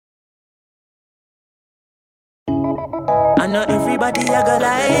I know everybody I go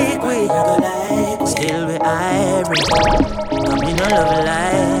like we, still we ivory. Come in a love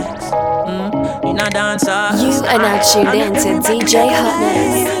likes, in a dancer. You are now tuned in to DJ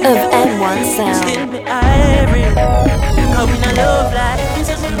Hottnes of M1 Sound. Still we ivory. Come in a love likes,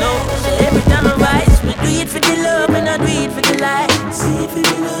 no. So every time I rise, we do it for the love and I do it for the lights. Do it for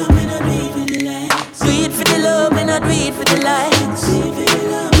the love and I do it for the lights. Do it for the love and I do it for the lights. Do it for the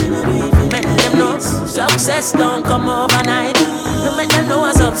love and I do it for the lights. Make them know success don't come overnight. No make them know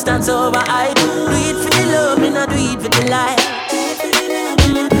a substance over hype. Do it for the love and I do it for the light.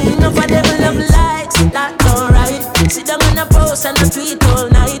 Enough of them love likes, that's alright. Sit down on a post and a tweet all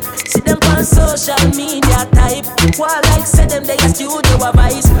night. See them on social media type. While like say them they a studio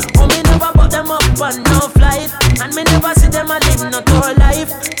advice. Oh me never put them up on no flight. And me never see them a live no tour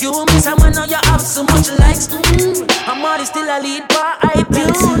life. You miss someone now you have so much likes. I'm already still a lead by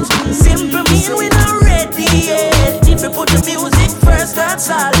iTunes. Simple mean we not ready yet. If we put the music first, that's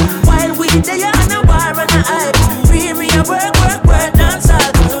all. While we there on a bar and a hype. Free me a work, dance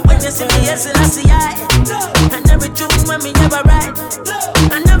all. When you see me, yes, and I see I. And every tune when me never write.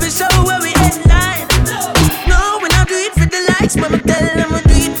 And every show where we headline. No, when I do it for the likes, but me tell them I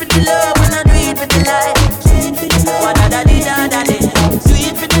do it for the love. When I do it for the light. What da da di da da di. Do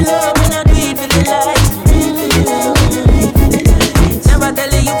it for the love, when I do it for the light. Never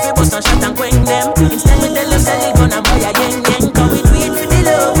tell you if you bust no shot and quench them. Instead me tell you sell it gonna buy a gang gang. Cause we do it for the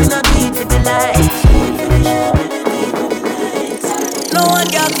love, when I do it for the light. No one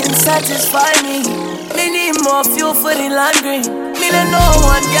girl can satisfy me. Me need more fuel for the laundry. Me no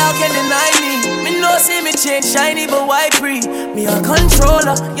one girl can deny me. Me no see me change shiny but white free. Me a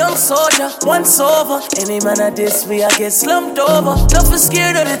controller, young soldier, once over. Any man at this way I get slumped over. Don't be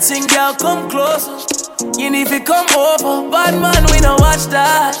scared of the thing, girl, come closer. You need to come over. Bad man, we don't watch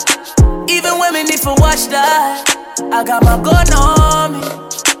that. Even when me need to watch that. I got my gun on me.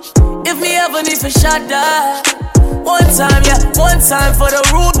 If me ever need to shot that. One time, yeah, one time for the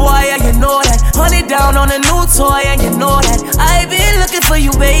rude boy, yeah, you know that. Honey down on a new toy, and you know that. I've been looking for you,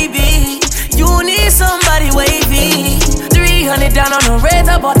 baby. You need somebody wavy. 300 down on the red,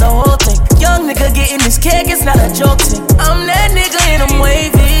 I bought the whole thing. Young nigga getting this cake, it's not a joke thing. I'm that nigga and I'm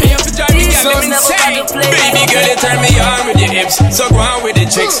wavy. These souls never got to play. Baby girl, you turn me on with your hips. So go on with the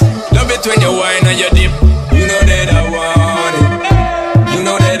tricks. Love it when you whine and you dip. You know that I want it. You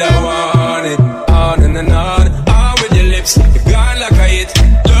know that I want it. On and on. You gone like a hit.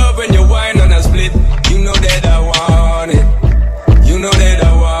 Love when you whine on a split. You know that I want it. You know that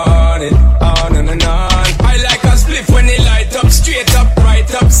I want it. On and on. I like a split when it light up. Straight up, right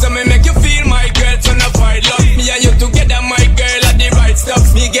up. So me make you feel my girl turn up right love. Me and you together, my girl, are the right stuff.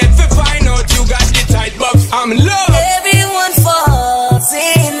 Me get to find out you got the tight box. I'm in love. Everyone falls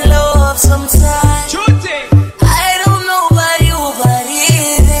in love sometimes. True thing. I don't know about you, but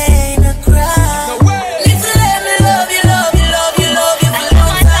it ain't a crime. No way. Listen, let me love you, love you, love you, love you for no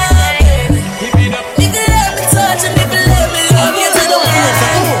time, baby. Keep it up. If you let me touch and if you let me love you to the end.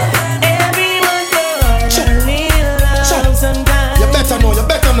 Everyone goes need love sometimes. You better know, you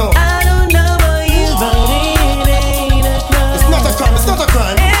better know. I don't know about you, but it ain't a crime. It's not a crime, it's not a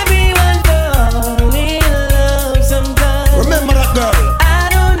crime. Everyone goes need love sometimes. Remember that girl.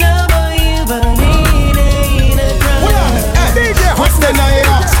 I don't know about you, but it ain't a crime. Well, hey, DJ, what's the night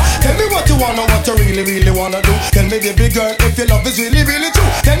ask? Tell me what you wanna, what you really, really wanna do. Tell me, baby girl, if your love is really, really true.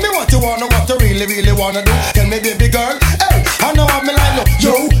 Tell me what you wanna, what you really, really wanna do. Tell me, baby girl, hey, I know I'm like, no,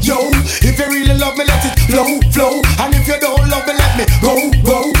 yo, yo. If you really love me, let it flow, flow. And if you don't love me, let me go,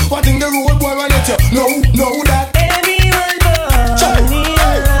 go. What in the road, boy, I let you know that. Everyone goes need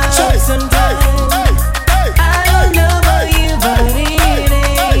love sometimes. I don't know about you, but it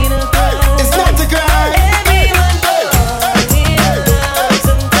ain't a crime. It's not a crime. Everyone goes need love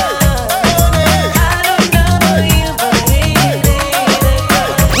sometimes. I don't know about you, but it ain't a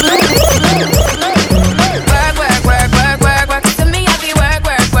crime. Work. To me, I be work.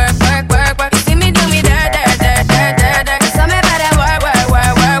 You see me do me dirt. Tell me about that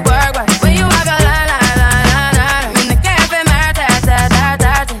work. When you walk a line. In the cafe, my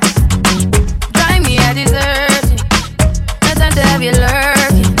drive me a dessert. No time to have you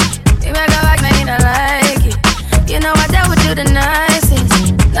lurking. You make a like, man, I like it. You know I dealt with you the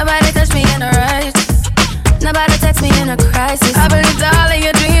nicest. Nobody touched me in a righteous. Nobody text me in a crisis. I believed all of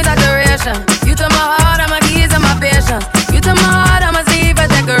your dreams are duration. You took my heart, I'm my keys, and my patience. You took my heart, I'm a sleeve for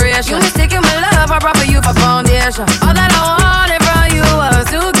decoration. You mistaken my love, I brought for you for foundation. All that I wanted from you was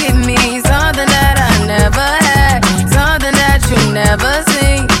to give me something that I never had, something that you never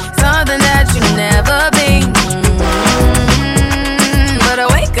seen, something that you never been. But I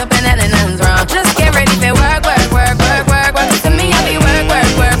wake up and nothing's wrong. Just get ready for work.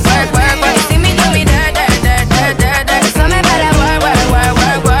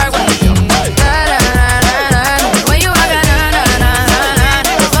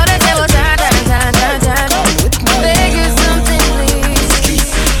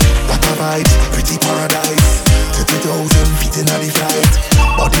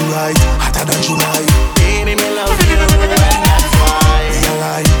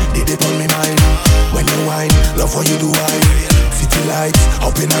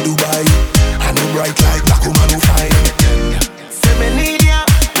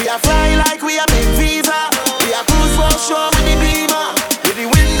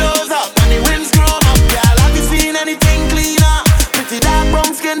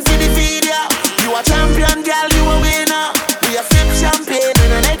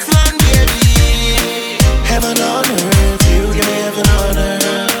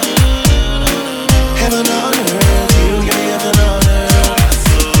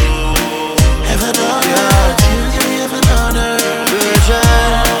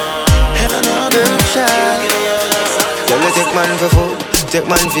 Take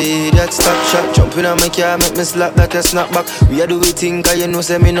man feed that stop shot. Jumping on my car, make me slap that a snap back. We a do we think, cause you know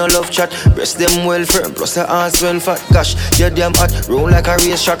say me no love chat. Breast them well firm, plus the ass well fat. Gosh, you're damn hot, roll like a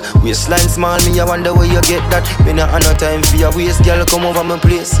race track. Waistline small, me I wonder where you get that. Me not have no time for your waist, girl, come over my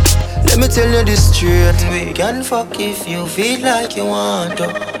place. Let me tell you this straight. We can fuck if you feel like you want to,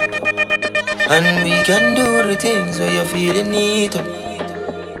 and we can do the things where you feel the need to,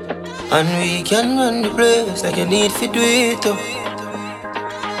 and we can run the place like you need to do it to.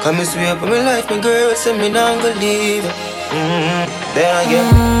 Come and swear up on my life, my girl, say me not gonna leave it. There I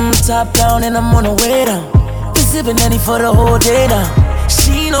get top down and I'm on the way down. Been sipping any for the whole day now.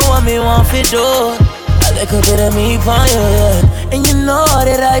 She know what me want for do. I like a bit of me for you, yeah. And you know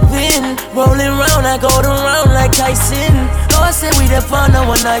that I've been rolling round, I go around like Tyson. No, I said we the fun of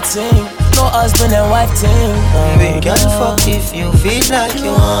one night thing. No husband and wife thing. We can fuck if you feel like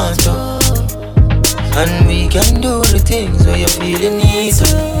you want to, and we can do the things where you feel the need to,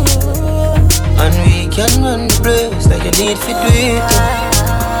 and we can run the place like you need to do it to.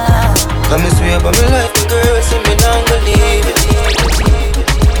 Come and swear by my life, girl, say me not gonna leave it.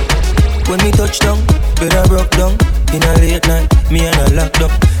 When me touch down, bed I broke down. In a late night, me and her locked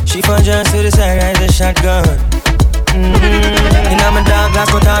up. She found just to the side, rise a shotgun. In my dark glass,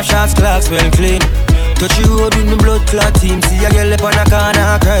 cut off shots, clocks well clean. Touch you road with me blood clot team. See a girl up on a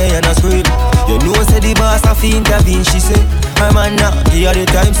corner, cry and a scream. You know say the boss have to intervene, she say. My man now, give her the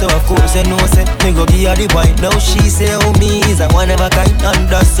time, so of course you know say me go give her the wine. Now she say, oh me is a one of a kind, and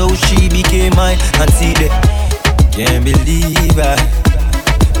that's how she became mine. And see that, can't believe I,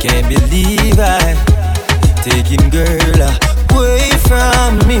 can't believe I taking girl away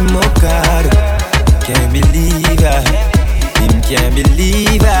from me, my God. Can't believe I, can't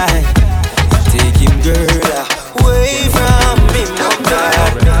believe I take him girl away from me, my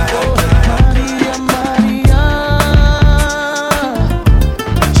God. Maria,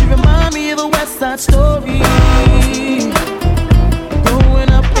 she remind me of a West Side Story. Growing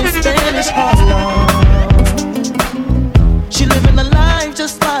up in Spanish Harlem, she living a life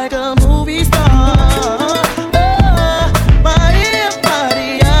just like a movie star.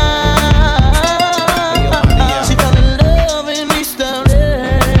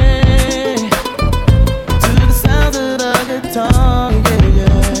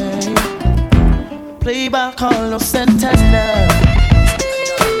 Carlos Santana.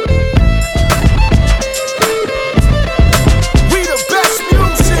 We the best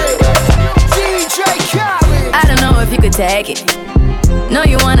music. DJ Khaled. I don't know if you could take it. No,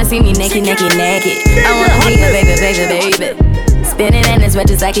 you wanna see me naked, naked, naked. I wanna be a baby, baby, baby. Spinning in his red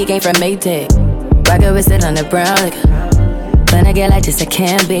just like he came from Maytag. Rocket with it on the brown liquor. When I get like this, I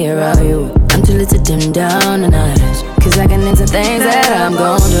can't be around you. I'm too little to dim down the night, cause I can into things that I'm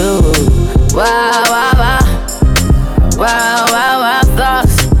gon' do. Wow, wow, wow. Wow, wow, wow,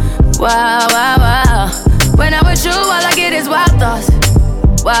 thoughts. Wow, wow, wow. When I'm with you, all I get is wild thoughts.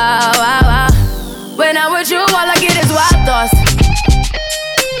 Wow, wow, wow. When I'm with you, all I get is wild thoughts.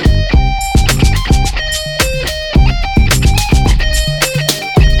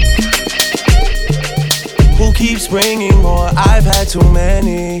 Who keeps bringing more? I've had too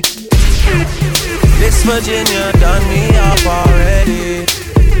many. This Virginia done me up already.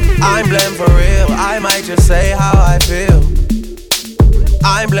 I'm blamed for real, I might just say how I feel.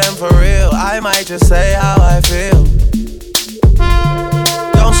 I'm blamed for real, I might just say how I feel.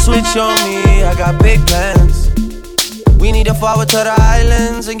 Don't switch on me, I got big plans. We need to forward to the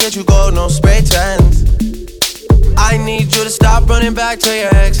islands and get you gold, no spray tans. I need you to stop running back to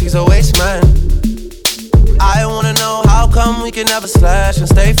your ex, he's a waste man. I wanna know how come we can never slash and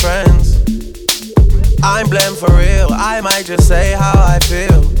stay friends. I'm blamed for real, I might just say how I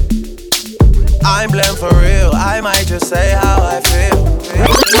feel. I'm blamed for real, I might just say how I feel.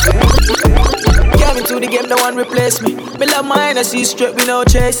 Get me to the game, no one replace me. Me love my Hennessy straight, me no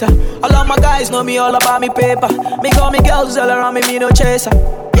chaser. All of my guys know me all about me paper. Me call me girls all around me, me no chaser.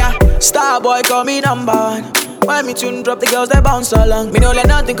 Yeah, star boy call me number one. When me tune drop, the girls they bounce along. Me no let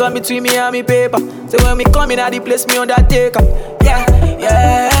nothing come between me and me paper. So when me come in at the place, me undertaker. Yeah,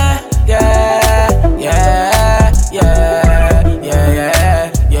 yeah, yeah, yeah, yeah,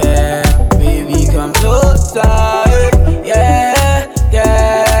 yeah, yeah. Baby, come closer. Yeah,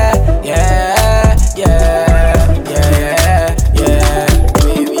 yeah, yeah, yeah, yeah, yeah.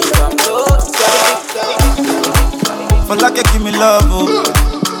 Baby, come closer. For like you give me love, oh.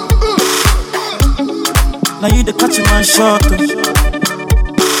 Now you the catch man short, oh.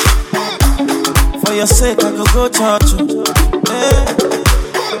 For your sake, I go touch you.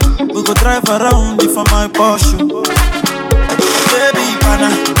 We go drive around if for my Porsche. Baby, pana,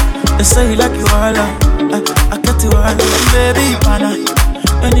 they say you like you all. I got to run, baby, pana.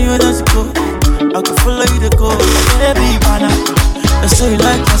 Anywhere that you go, I can follow you to go, baby, pana. I say you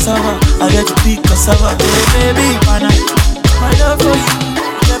like cassava, I get to be cassava, baby, pana. My love for you,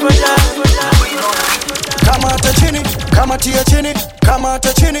 never die. Kama hata chini, kama tia chini, kama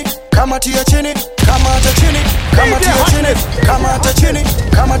hata chini, kama tia chini, kama hata chini, kama tia chini, kama hata chini,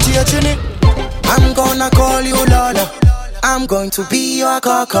 kama tia chini. I'm gonna call you Lola, I'm going to be your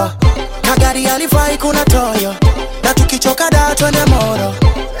kaka. Kagari alifai kuna toyo, na tukichoka da twende moro.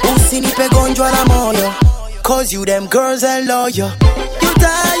 Usinipe gonjwa la moyo, cause you them girls are loyal. You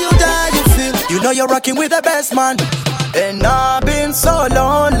die, you feel. You know you're rocking with the best man. And I've been so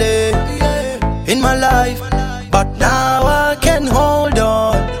lonely in my life, but now I can hold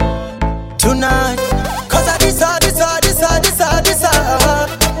on tonight. Cause I decide. Cause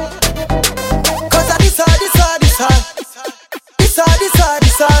I decide.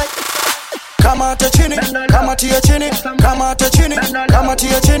 Kama hata chini, kama tia chini, kama hata chini, kama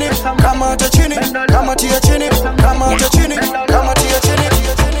tia chini, kama hata chini, kama tia chini, kama hata chini, kama tia chini.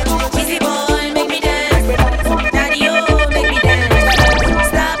 Easy boy, make me dance. Daddy, oh, make me dance.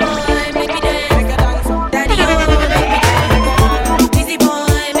 Star boy, make me dance. Daddy, oh, make me dance. Easy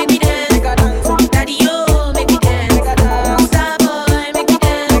boy, make me dance. Daddy, oh, make me dance. Star boy, make me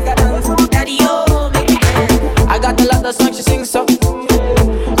dance. Daddy, oh, make me dance. I got a lot of songs she sings so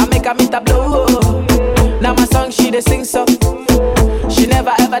I make her meet a blow. Now my song she dey sing so she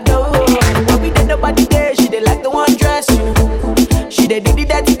never ever do. But we did nobody there. She dey like the one dress, you know. She dey do the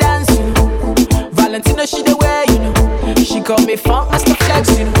dirty dance, you know. Valentino she dey wear, you know. She call me funk master flex,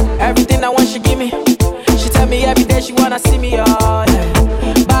 you know. Everything I want she give me. She tell me every day she wanna see me, oh yeah.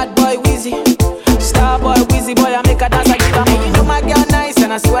 Bad boy Weezy, star boy Weezy boy I make her dance I give her money. You know my girl nice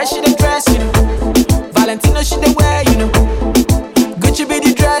and I swear she dey dress, you know. Valentino she dey wear, you know. Gucci be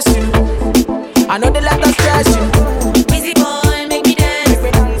the dress, you know. I know they like that stress, you know. Easy boy, make me dance.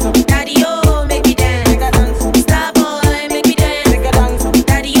 Daddy, oh, make me dance. Star boy, make me dance.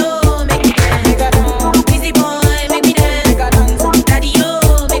 Daddy, oh, make me dance. Easy boy, make me dance. Daddy,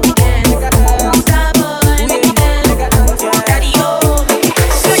 oh, make me dance. Star boy, make me dance. Daddy, oh, make me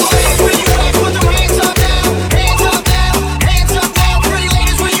dance. Where you at? Put them hands up down, hands up down, hands up down. Pretty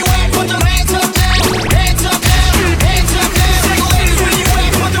ladies, where you at? Put them hands up down, hands up down, hands up down. Single ladies, where you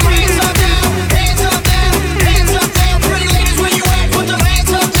at? Put them hands up down, hands up down, hands up down. Pretty ladies, where you at? Put them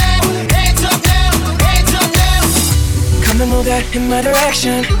hands up down, hands up down, hands up down. Come and move that in my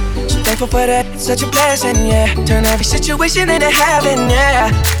direction. So thankful for that, such a blessing, yeah. Turn every situation into heaven,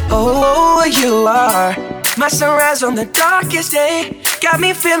 yeah. Oh, you are my sunrise on the darkest day. Got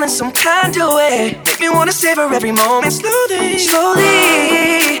me feeling some kind of way. Make me wanna savor every moment slowly,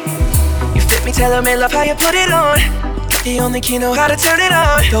 slowly. You fit me, tailor-made, love how you put it on. The only key know how to turn it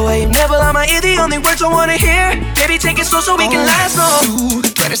on. The way you nibble on my ear, the only words I wanna hear. Baby, take it slow so we can last long.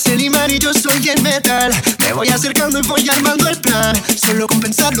 Tú eres el imán y yo soy el metal. Me voy acercando y voy armando el plan. Solo con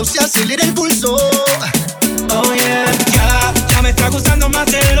pensarlo se acelera el pulso. Oh yeah, ya me está gustando más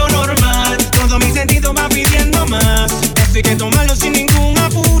de lo normal. Todo mi sentido va pidiendo más. Esto hay que tomarlo sin ningún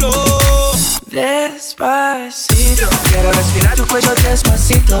apuro. Despacito, quiero respirar tu cuello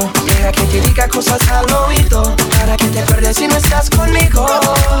despacito. Deja que te diga cosas al oído, para que te acuerdes si no estás conmigo.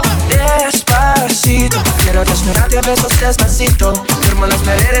 Despacito, quiero desnudarte a besos despacito. Firmo las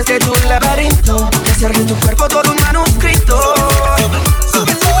paredes de tu laberinto, y hacer de tu cuerpo todo un manuscrito.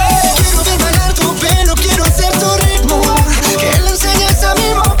 Sube, sube. Quiero desbanar tu pelo, quiero hacer tu ritmo. Que le enseñes a mi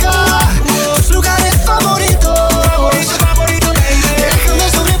boca tus lugares favoritos. Déjame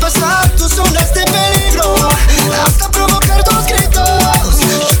sobrepasar tus zonas de peligro, hasta provocar tus gritos y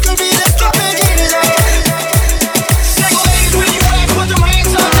que olvides que pedirle. Single ladies, where you at? Put them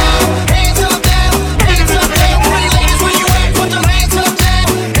hands up down, hands up down, hands up down. Pretty ladies, where you at? Put them hands up down,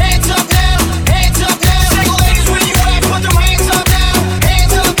 hands up down, hands up down. Single ladies, where you at?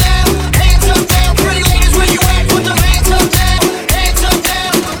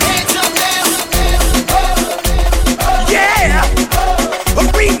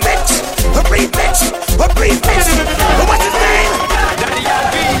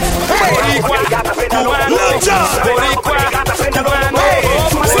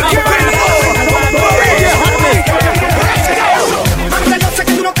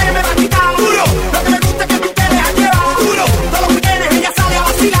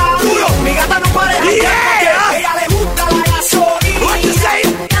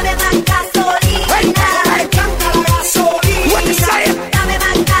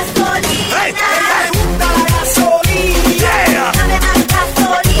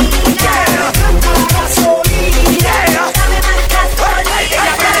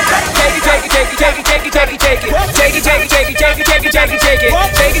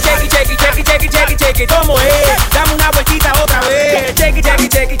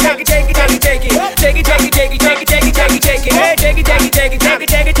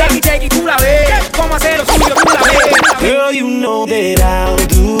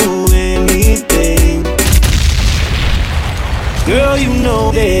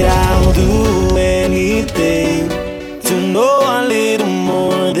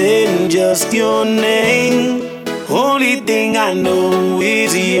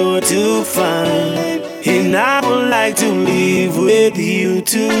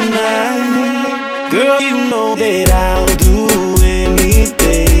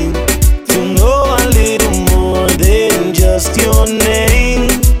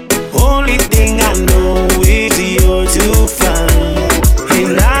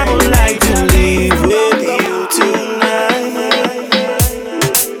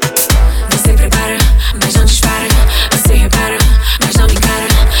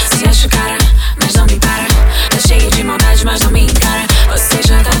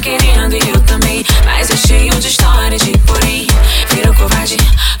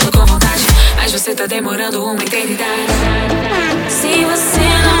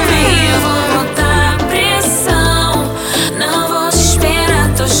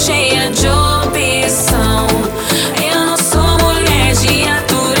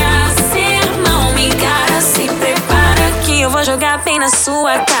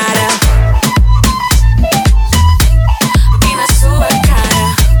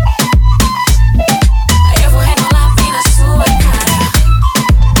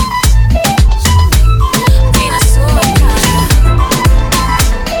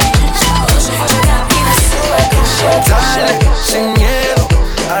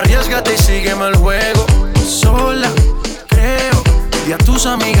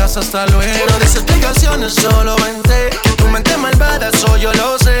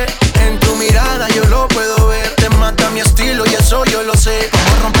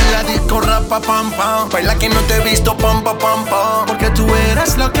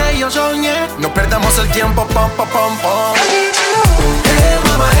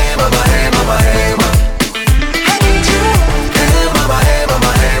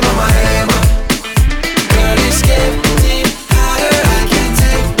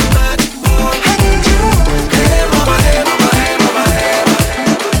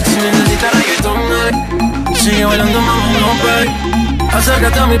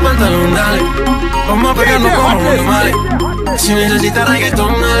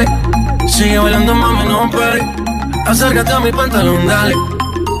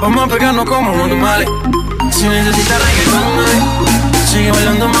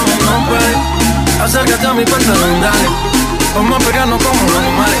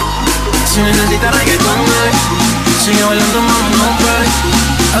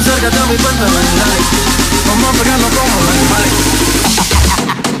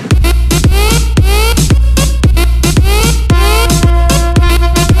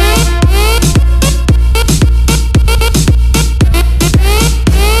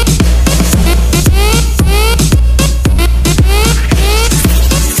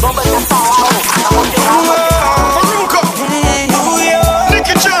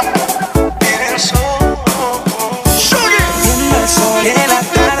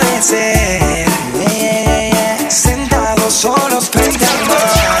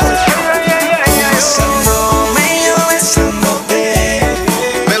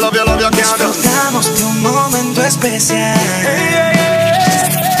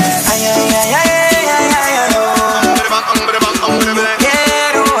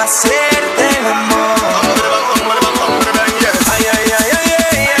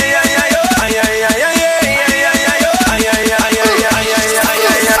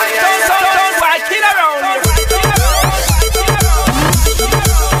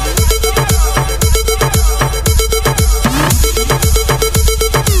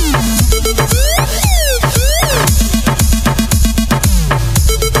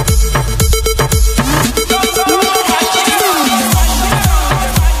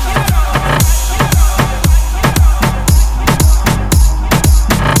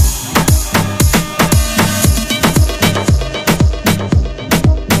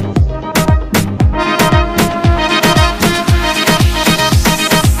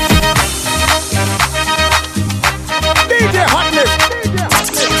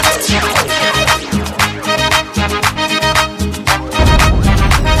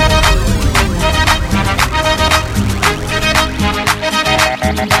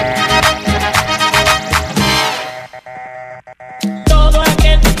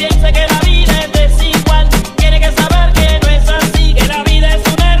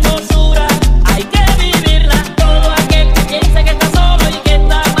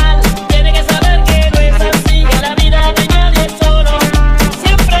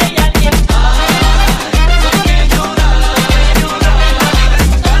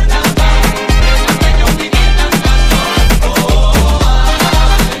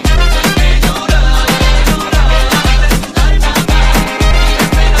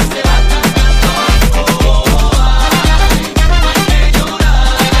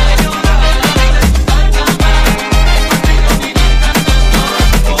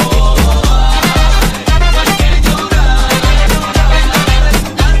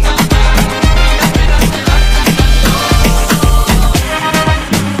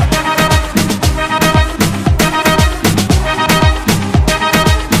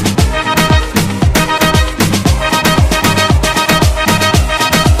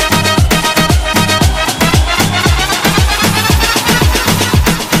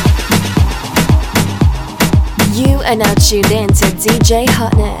 are now tuned in to DJ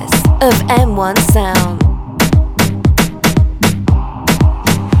Hottnes of M1 Sound.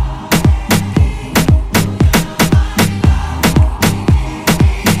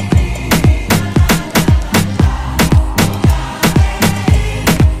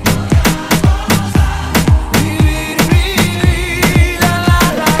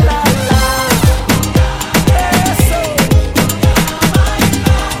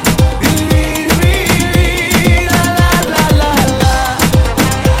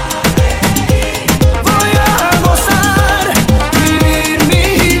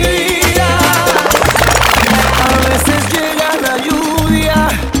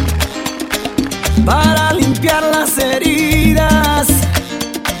 Para limpiar las heridas,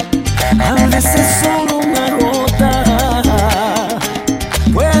 a veces solo una gota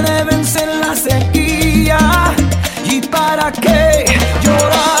puede vencer la sequía. ¿Y para qué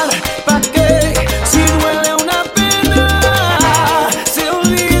llorar? ¿Para qué? Si duele una pena, se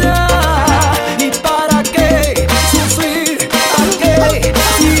olvida. ¿Y para qué sufrir? ¿Para qué?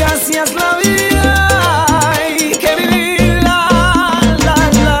 Si así es la vida, hay que vivirla,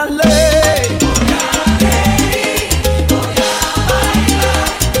 la ley.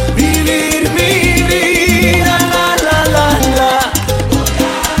 Vivir mi vida, la.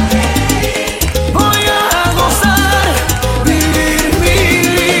 Voy a gozar, vivir mi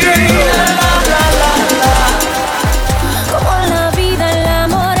vida, la. Como la vida, el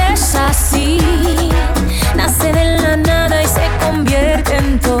amor es así. Nace de la nada y se convierte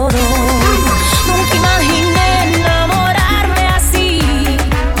en todo. Nunca imaginé enamorarme así.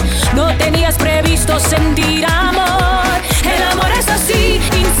 No tenías previsto sentir amor. El amor es así,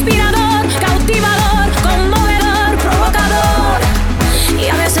 inspirador, cautivador, conmovedor, provocador y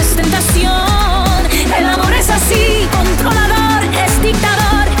a veces tentación. El amor es así, controlador, es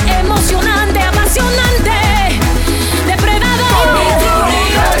dictador, emocionante, apasionante, depredador.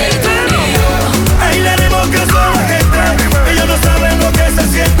 Ahí le haremos caso a la gente. Ellos no saben lo que se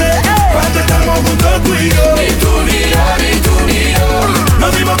siente cuando estamos juntos tú y yo. Ni tú ni yo.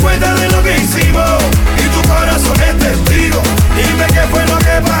 Nos dimos cuenta de lo que hicimos y tu corazón es testigo. Dime qué fue lo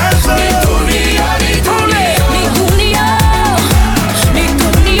que pasó. Ni tú ni yo. Ni tú ni yo, ni tú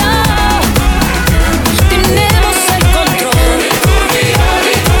ni yo. Tenemos el control.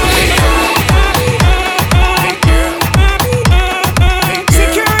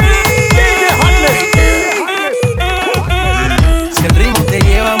 Si el ritmo te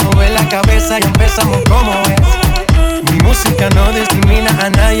lleva a mover la cabeza y empezamos como es. Mi música no discrimina a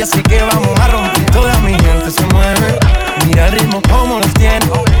nadie, así que vamos a romper. Toda mi gente se mueve. Mira el ritmo como los tiene.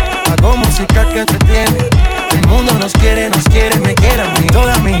 Hago música que entretiene. El mundo nos quiere, me quiere a mí.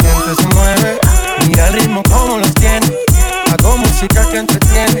 Toda mi gente se mueve. Mira el ritmo como los tiene. Hago música que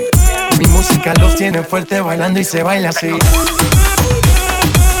entretiene. Mi música los tiene fuerte bailando y se baila así.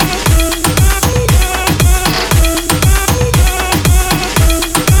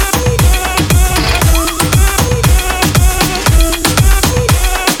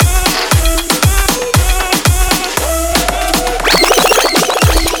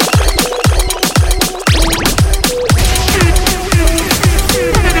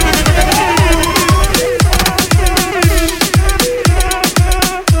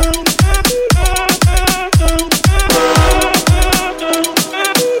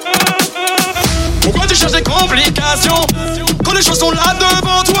 Pourquoi tu cherches des complications quand les choses sont là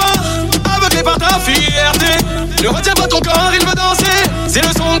devant toi? Aveuglé par ta fierté, ne retiens pas ton corps, il veut danser. C'est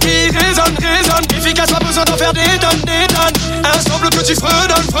le son qui résonne, efficace, pas besoin d'en faire des tonnes. Un sample que tu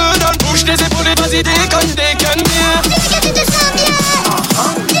fredonnes, bouge tes épaules et vas-y déconne bien. Dis-lui que tu te sens bien.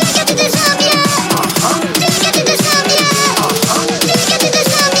 Dis-lui que tu te sens bien. Dis-lui que tu te sens bien. Dis-lui que tu te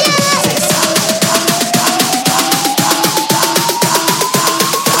sens bien.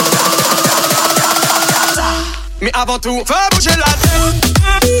 Mais avant tout, fais bouger la tête.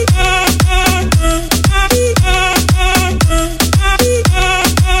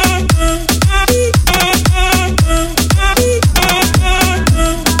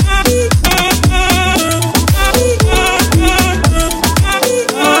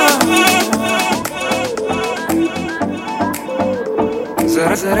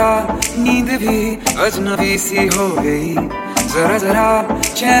 जरा जरा नींद भी अजनबी सी हो गई, जरा जरा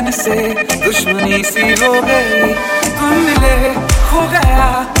चैन से दुश्मनी सी हो गई। तुम मिले खो गया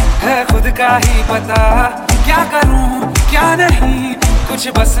है खुद का ही पता, क्या करूं क्या नहीं कुछ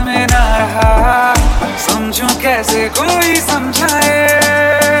बस में ना रहा। समझूं कैसे कोई समझाए,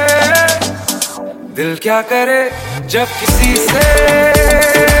 दिल क्या करे जब किसी से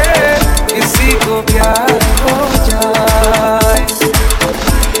किसी को प्यार हो जाए।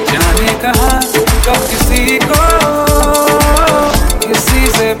 जाने कहाँ कब किसी को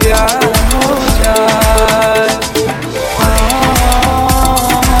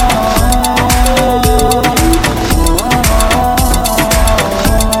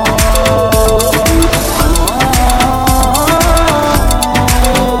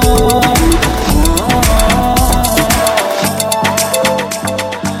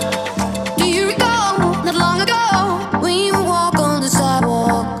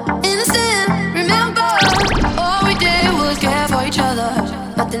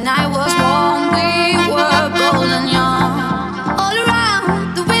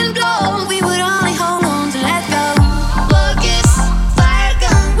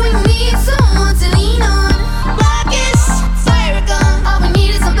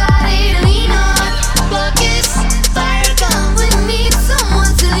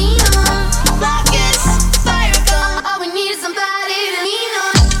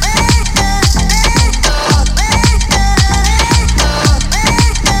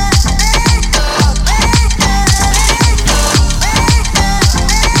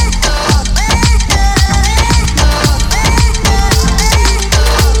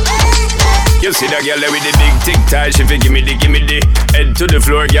You see that girl there with the big tic tac, she fi gimme the. Head to the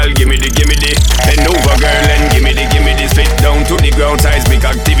floor, girl, gimme the. Bend over, girl, and gimme the. Spit down to the ground, seismic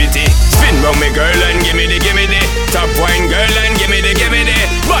activity. Spin round me, girl, and gimme the. Top wine, girl, and gimme the.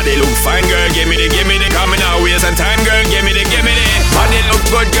 Body look fine, girl, gimme the. Coming out, waste some time, girl, gimme the. Body look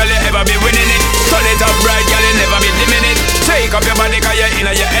good, girl, you ever be winning it. Turn it up right, girl, you never be dimming it. Take up your body, cause you're in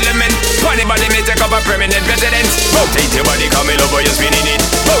your element. Funny body may take up a permanent residence. Rotate your body, come over, you're spinning it.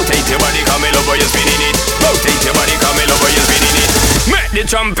 Rotate your body, come over, you're spinning it. Rotate your body, come over, you're spinning it. Make the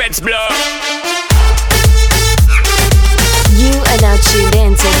trumpets blow. You are now tuned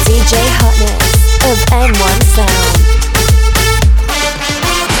in to DJ Hottnes of M1 Sound.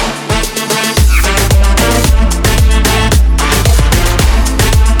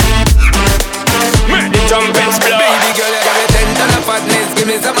 Trumpets blow. Baby girl, you got me 10 ton of fatness. Give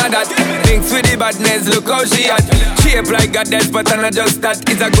me some of that. Thinks with the badness. Look how she at. Shape like goddess, but I'm not just that.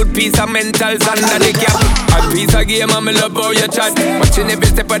 It's a good piece of mentals under the cap. A piece of game, and me love how you chat. Watching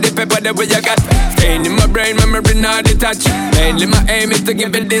every step of the paper, the way you got. Staying in my brain, memory not detached. Mainly my aim is to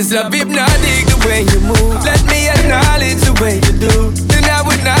give it this love. If not, dig the way you move. Let me acknowledge the way you do. Then I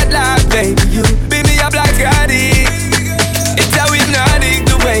would not lie, baby. You beat me up like Scotty. It's how hypnotic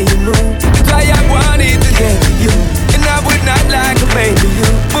the way you move. It's why I wanted to get to you. And I would not like a baby. You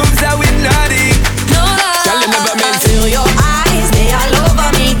moves how hypnotic. No lie, feel your eyes, they all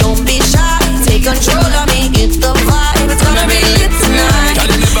over me. Don't be shy, take control of me. It's the vibe, it's gonna be lit tonight.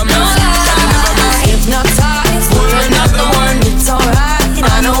 No lie, hypnotized, we're another one. It's alright,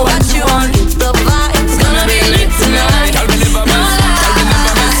 I know what you want. It's the vibe, it's gonna be lit tonight. No lie,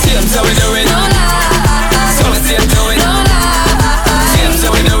 same so we do it. No lie, so we same do it. No lie, same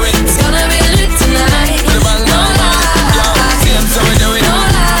so we do it. it's gonna be lit tonight. No lie, same so we do it. No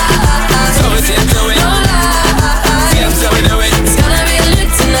lie, so we same do it. no lie, Same so we do it. it's gonna be lit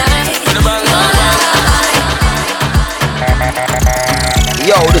tonight.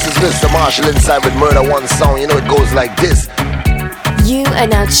 Yo, this is Mr. Marshall inside with Murder One Song. You know it goes like this. You are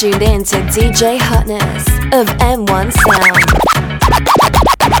now tuned in to DJ Hottnes of M1 Sound.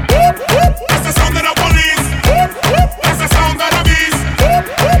 That's the sound of the police. That's the sound of the beast.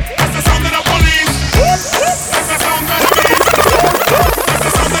 That's the sound of the police. That's the sound of the beast. That's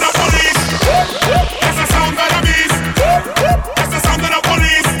the sound of the police. That's the sound of the beast. That's the sound of the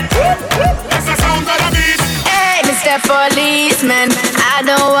police. That's the sound of the beast. Hey, Mr. Policeman, I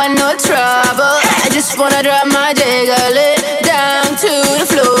don't want no trouble. I just wanna drop my jiggle it down to the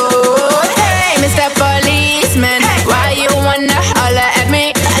floor. Hey, Mr. Policeman, why you wanna holler at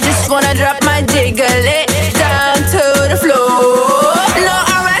me? I just wanna drop my jiggle it down to the floor. No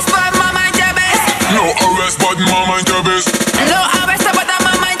arrest, but my mind your best. No arrest, but my mind your best. No arrest, but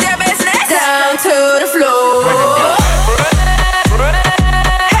my mind your business. Down to the floor.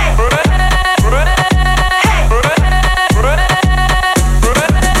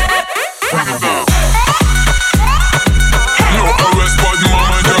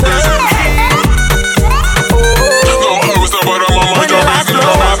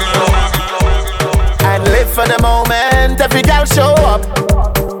 For the moment, every girl show up.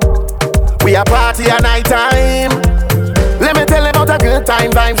 We a party at night time. Let me tell you about a good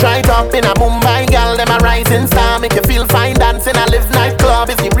time vibes right up in a Mumbai. Girl, them a rising star, make you feel fine dancing. I live nightclub,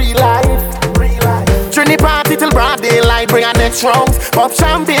 is the real life. Trini party till broad daylight, bring a next rounds. Pop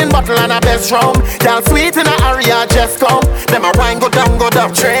champagne bottle and a best rum. Girl sweet in a area, just come. Them a wine go down,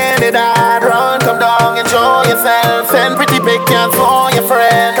 Trinidad, run, come down, enjoy yourself. Send pretty pictures for your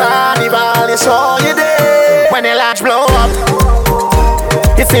friend. Carnival, you show you there. When the lights blow up,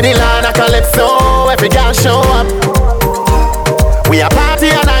 you see the line of calypso. Every girl show up. We a party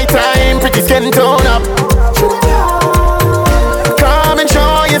at night time, pretty skin tone up. Come and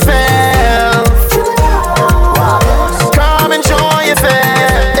show yourself. Come and show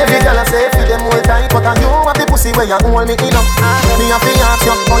yourself. Every girl I say feel them hold tight, but you have the pussy where you hold me in up. Me have to ask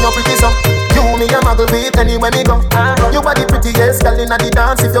you how you pretty so. You me a muggle with anywhere me go. You are the prettiest girl inna the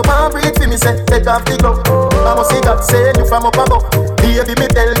dance. If you want breathe for me, say take off the glove. I must see God send you from up above. Baby, me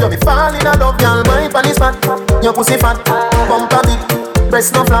tell you me fall in love. Y'all my panty spot, your pussy fat, bump a bit,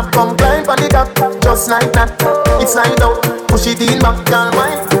 breast no flap. Come climb on the top, just like that. It's like out, push it in back. Y'all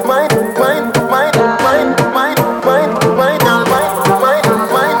mine, mine, mine, mine, mine, mine, mine, mine, y'all mine, mine,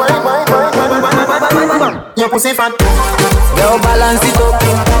 mine, mine, mine, mine, mine. Your pussy fat, yo balance it up.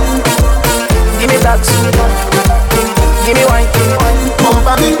 Give me that, give me wine, bump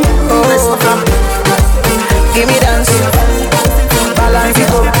a bit, breast no flap. give me dance, balance it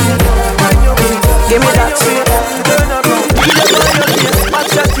up. Give me that.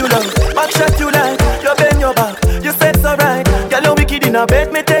 Back shot you like, you bend your back, you set so right. Girl, you wicked in a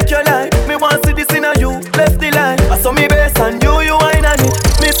bed, me take your life. Me want to see this in a you. Left the line, I saw me base and you wine on it.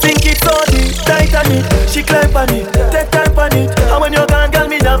 Me sink it so deep, tight on it. She climb on it, take time on it. And when you gone, girl,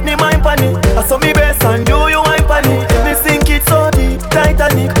 me have me mind on it. I saw me base and you wine on it. Me sink it so deep, tight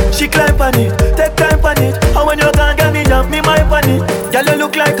on it. She climb on it, take time on it. And when you gone, girl, me have me mind on it. Girl, you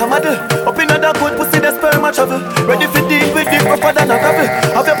look like a model. Up in that good pussy, the sperm a travel. Ready for deal with the proper than a gravel.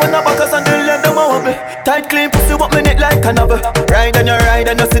 Have your on the backers and the leg them a wobble. Tight clean pussy, what me neck like a novel. Ride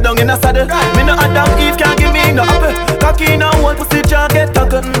and you sit down in a saddle. Me no Adam Eve can't give me no apple. Cocky in a one pussy can't get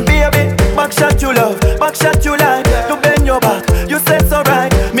tackled. Baby, back shot you love, back shot you like. You bend your back, you said so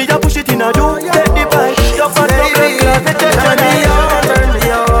right. Me a push it in a you, take the bite. Your fat up the glass, it take your night. Turn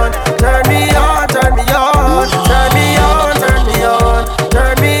me on, turn me on, turn me on, turn me on, turn me on,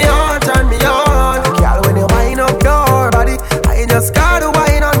 turn me on, turn me on. Girl, when you wind up your body, I just gotta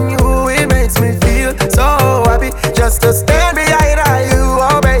wine on you. It makes me feel so happy just to stand behind you,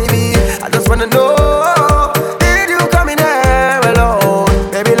 oh baby. I just wanna know, did you come in there alone?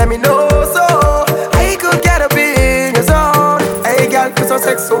 Baby, let me know so I could get up in your zone. Hey girl, you're so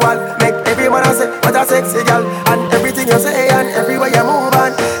sexual, make everyone say what a sexy girl. And everything you say and everywhere you move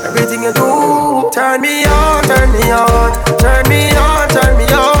and everything you do. Turn me on, turn me on, turn me on, turn me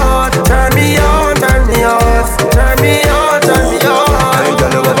on, turn me on, turn me on, turn me on, turn me on. Hey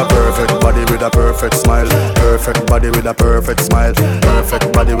girl, you have a perfect body with a perfect smile. Perfect body with a perfect smile.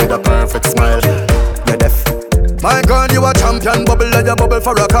 Perfect body with a perfect smile. You're deaf. My girl, you a champion. Bubble like you bubble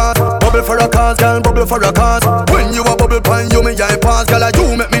for a cause. Bubble for a cause, girl, bubble for a cause. When you a bubble pan, you me eye pass. Girl,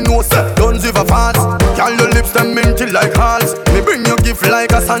 you make me know, sir, don't give a fast. Girl, your lips them minty like hearts. Me bring you gift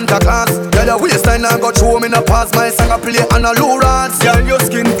like a Santa Claus. Girl, your waistline I got through me in a pass. My song I play on a low rats. Girl, your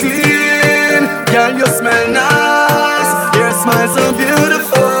skin clean. Girl, you smell nice. Your smile so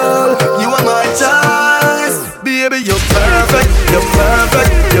beautiful. You are my choice. Baby, you're perfect. You're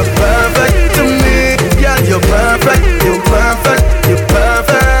perfect. You're perfect to me. Girl, you're perfect. You're perfect. You're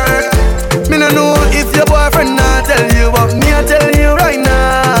perfect. Me no know if your boyfriend not tell you, but me I tell you right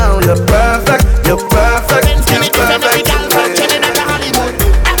now. You're perfect. You're perfect. You're perfect.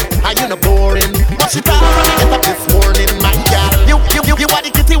 Are you not boring? What's it all when I get up this morning, my girl? You are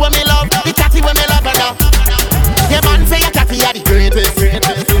the kitty when me love, the tatty when me love her now. Your man say your tatty are the greatest.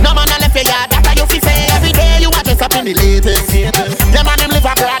 No man a left your yard, that's how you feel say. Every day you are dressed up in the latest. Your man him live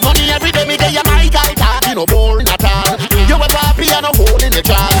a broad money every day. Me day you my guy talk, you no boring at all. You a top piano hole in the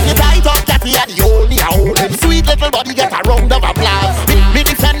jar. You tight up tatty are the only holding. Sweet little body get a round of applause. Me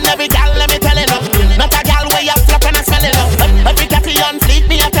defend every gal, let me tell you now. Not a gal way up flop and I smell it up. Every tatty on fleek,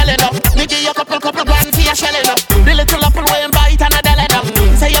 me a tell you now. Me give you couple grand for your shelling up. The little apple way and bite and a dell enough.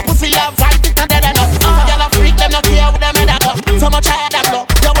 Say your pussy have fight it and dead enough. Y'all a freak them not care with them head up. So much I had that blow,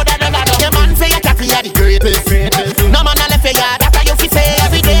 you would have never done. Your man say your tatty are the greatest. No man a left your yard, that's how you feel say.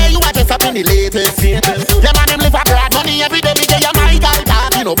 Every day you are dressed up in the latest. Your man him live a broad money every day. Me day you my guy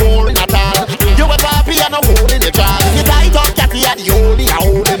talk, you no boring at all. You a top piano hole in the jar. You tight up tatty are the only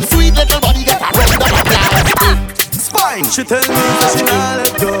holding. Sweet little body get a round of applause. Spine. She tell me that she not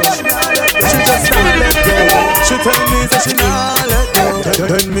let go. She just not let go. She tell me that she not let go.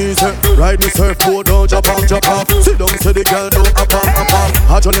 Tell me say, ride me surfboard, don't jump off, jump off. Sit down, say the girl don't up off, up off.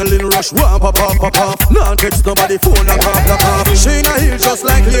 Adrenaline rush, one pop off, pop off. Nah text nobody, phone lock off, lock off. She in a heel just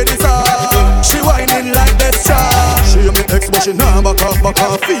like ladies are. She whining like this child. She me ex but she nah back off, back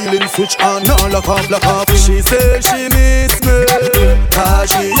off. Feeling switch on, nah lock off, lock off. She say she miss me, cause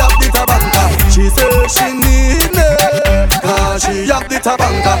she have the tabanka. She say she need me, cause she have the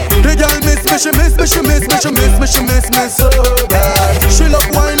tabanka. The girl miss me, she miss me, she miss me, she miss me, she miss me so bad. She love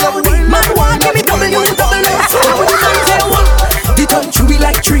wine, man wine, give me double, you double. The tongue chewy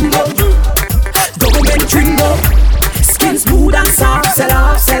like Tringo, double men Tringo. Skin smooth and soft, sell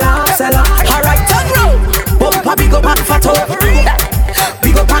off, sell off, sell off. Alright, turn round, bumper big up and fat up,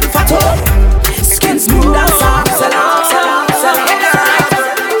 big up and fat up. Skin smooth and soft, sell off, sell off, sell off.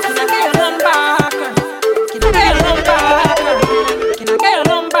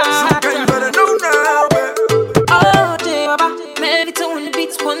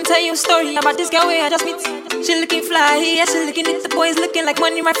 Tell you a story about this girl where I just meet. She looking fly, yeah, she looking at the boys looking like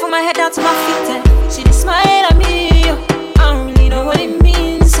money right from my head down to my feet. And she just smiled at me, yo. I don't really know what it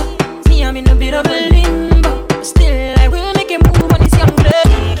means. So, me, I'm in a bit of a limbo, but still I will make a move on this young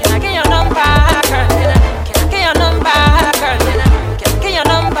lady. Can I get your number, girl? Can I get your number, girl? Can I get your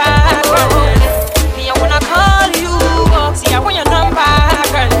number, girl? Me, I wanna call you up. See, I want your number,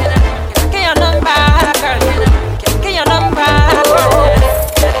 girl. Can I get your number, girl? Can I get your number, girl?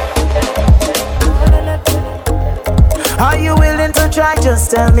 Are you willing to try?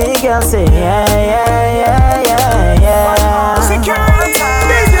 Just tell me, girl. Say yeah, yeah, yeah, yeah, yeah. Security,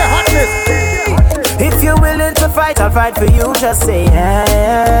 DJ Hottnes. If you're willing to fight, I'll fight for you. Just say yeah,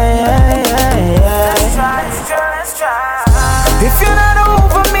 yeah, yeah, yeah, yeah. Let's try. If you're not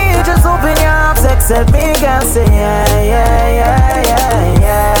over me, just open your arms, accept me, girl. Say yeah, yeah, yeah, yeah,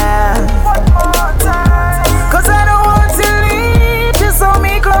 yeah. One more time. 'Cause I don't want to leave, just hold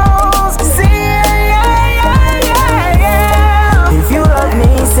me close. Say yeah, yeah, yeah, yeah, yeah. If you love me,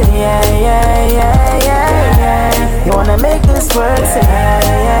 say yeah, yeah, yeah, yeah, yeah. You wanna make this work, say yeah,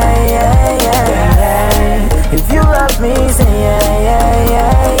 yeah, yeah, yeah, yeah. If you love me, say yeah, yeah,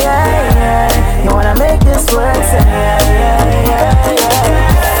 yeah, yeah, yeah. You wanna make this work, say yeah, yeah, yeah, yeah.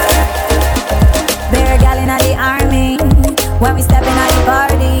 Bear gal inna the army, when we step inna the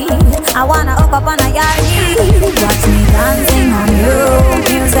party, I wanna hook up on a yardie. Watch me dancing on you.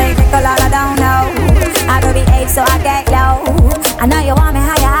 Music tickle all I don't know. I go be ape so I get low. I know you want me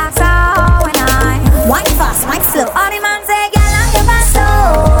how you act so when I wine fast, wine slow. All the man say, girl, I'm your fast slow.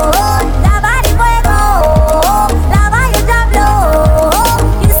 La body fuego, la body drop low.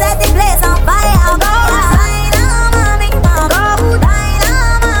 You set the place on fire, I'll go. Dynamami, go.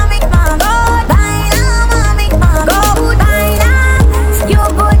 Dynamami, go. Dynamami, go. Dynamami, you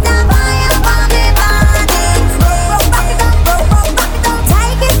put the fire on me body. Rock it up,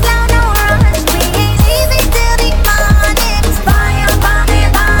 take it slow, no rush. We ain't leaving till the morning. Fire on me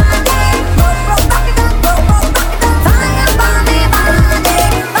body. Rock it up, fire on me body.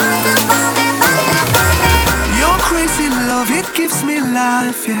 Fire on me, fire. Your crazy love, it gives me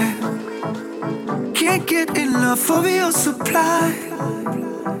life, yeah. Can't get enough of your supply.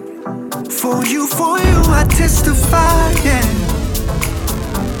 For you, I testify, yeah.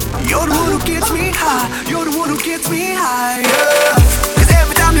 You're the one who gets me high. You're the one who gets me high, yeah. 'Cause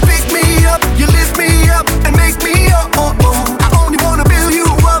every time you pick me up, you lift me up and make me up, oh, oh. I only wanna build you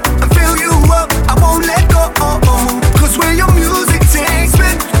up and fill you up. I won't let go, oh, oh. 'Cause where your music takes me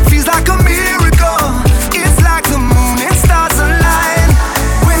feels like a miracle. It's like the moon and stars align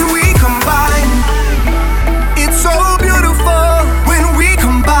when we combine. It's so beautiful when we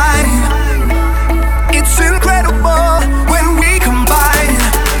combine. It's incredible when we combine.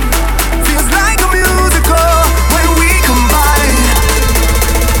 Feels like a musical when we combine.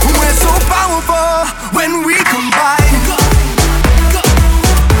 We're so powerful when we combine.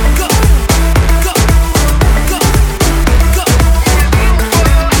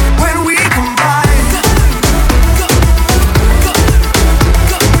 When we combine.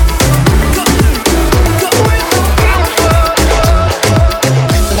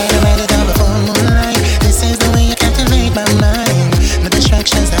 This is the way you captivate my mind. No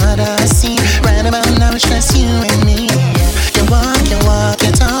distractions, not I see. Right about now, it's just you and me. You walk,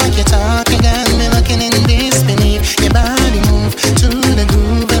 you talk, you got me looking in disbelief. Your body move to the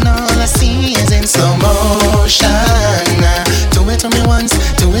groove, and all I see is in slow motion. Do it to me once,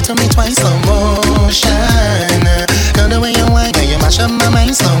 do it to me twice, slow motion. Girl, the way you whine, girl, you mash up my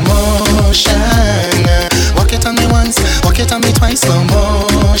mind, slow motion. Walk it on me once, walk it on me twice, slow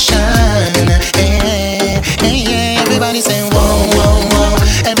motion. Hey, hey, hey, everybody say whoa, whoa, whoa.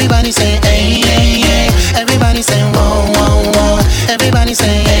 Everybody say hey, hey, hey. Everybody say whoa, whoa, whoa. Everybody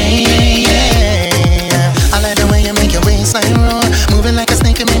say hey, hey, hey. I like the way you make your waistline roll, moving like a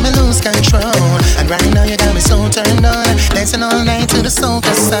snake, you make me lose control. And right now you got me so turned on, dancing all night to the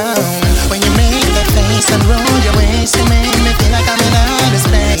soca sound. When you make that face and roll your waist, you make me feel like I'm in outer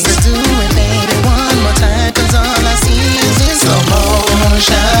space. So do it, baby, one more time, 'cause all I see is in slow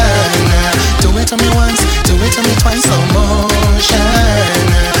motion. Do it to me once, do it to me twice, slow motion.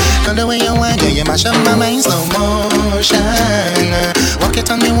 Girl, the way you whine, girl, you mash up my mind, slow motion. Walk it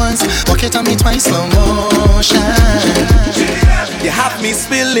on me once, walk it on me twice, slow motion. You have me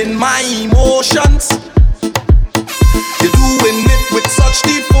spilling my emotions. You're doing it with such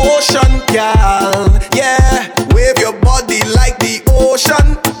devotion, girl. Yeah, wave your body like the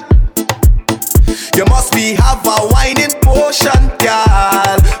ocean. You must be have a whining potion,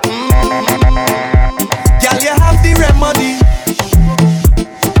 girl. Girl, you have the remedy.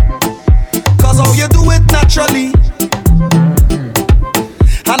 'Cause how you do it naturally.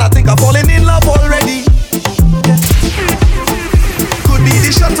 And I think I'm falling in love already. Could be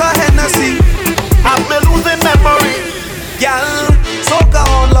the shot of Hennessy. I'm losing memory. Girl, soca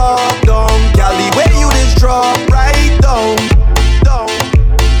on lockdown. Girl,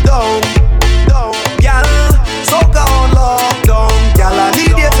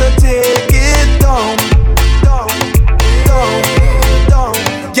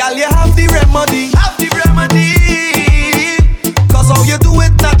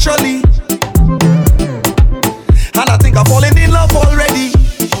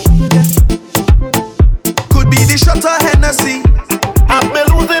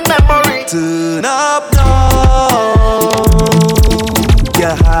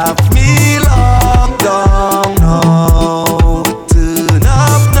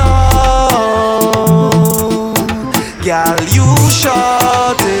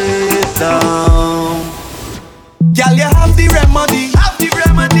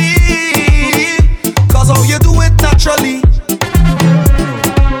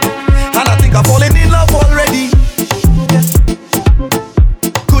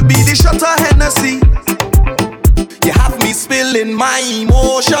 be the shot of Hennessy. You have me spilling my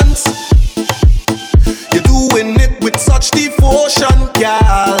emotions. You're doing it with such devotion,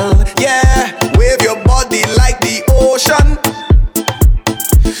 girl. Yeah, wave your body like the ocean.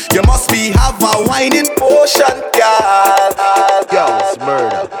 You must be have a whining potion, girl. Yo, it's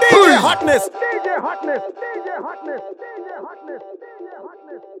murder. DJ Hottnes. DJ Hottnes. DJ Hottnes.